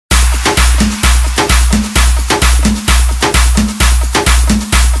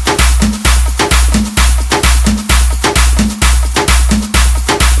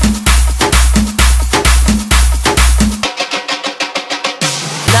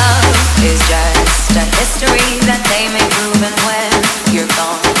is just a history that they may prove, and when you're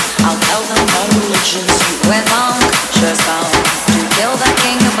gone, I'll tell them my religion's you. When punctures come to kill the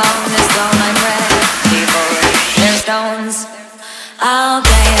king upon this throne, I'm ready for their stones. I'll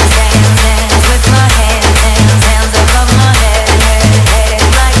dance, dance, dance with my hands, hands above my head, head.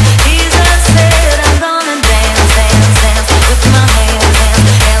 Like Jesus said, I'm gonna dance, dance, dance with my hands,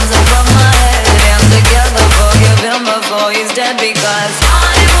 hands above my head. Hands together, forgive him before he's dead, because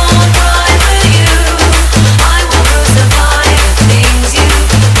I won't cry for you, I won't crucify the things you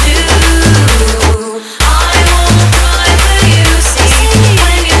do. I won't cry for you, see,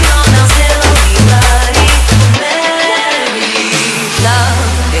 when you're gone I'll still be bloody Mary. Love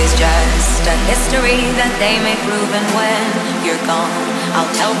is just a history that they may prove, and when you're gone,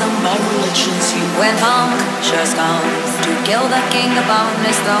 I'll tell them my religion's you. When punctures comes to kill the king upon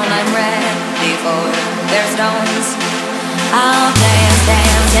his throne, I'm ready for their stones. I'll dance,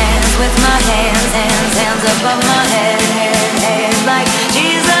 dance, dance with my hands, hands above my head, head. Like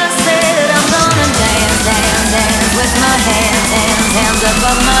Jesus said, I'm gonna dance, dance, dance with my hands, hands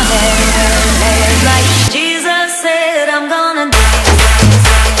above my head, head. Like Jesus said, I'm gonna dance.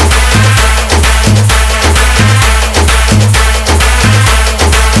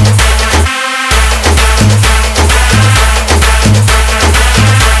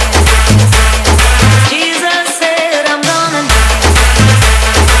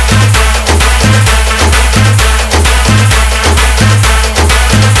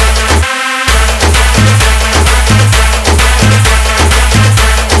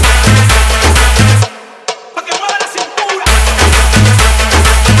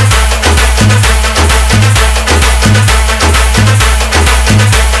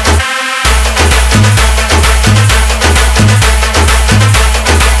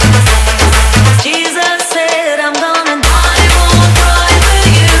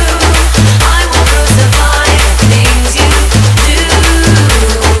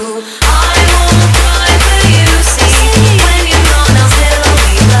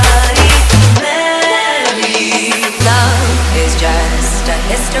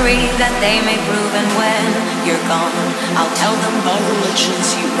 That they may prove, and when you're gone, I'll tell them my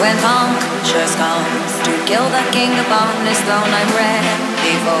religion's you. When punctures comes to kill the king upon his throne, I'm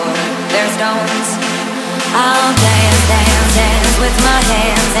ready for their stones. I'll dance, dance, dance with my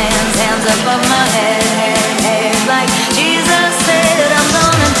hands, hands above my head, head. Like Jesus said, I'm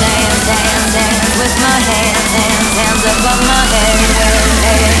gonna dance, dance, dance with my hands, hands above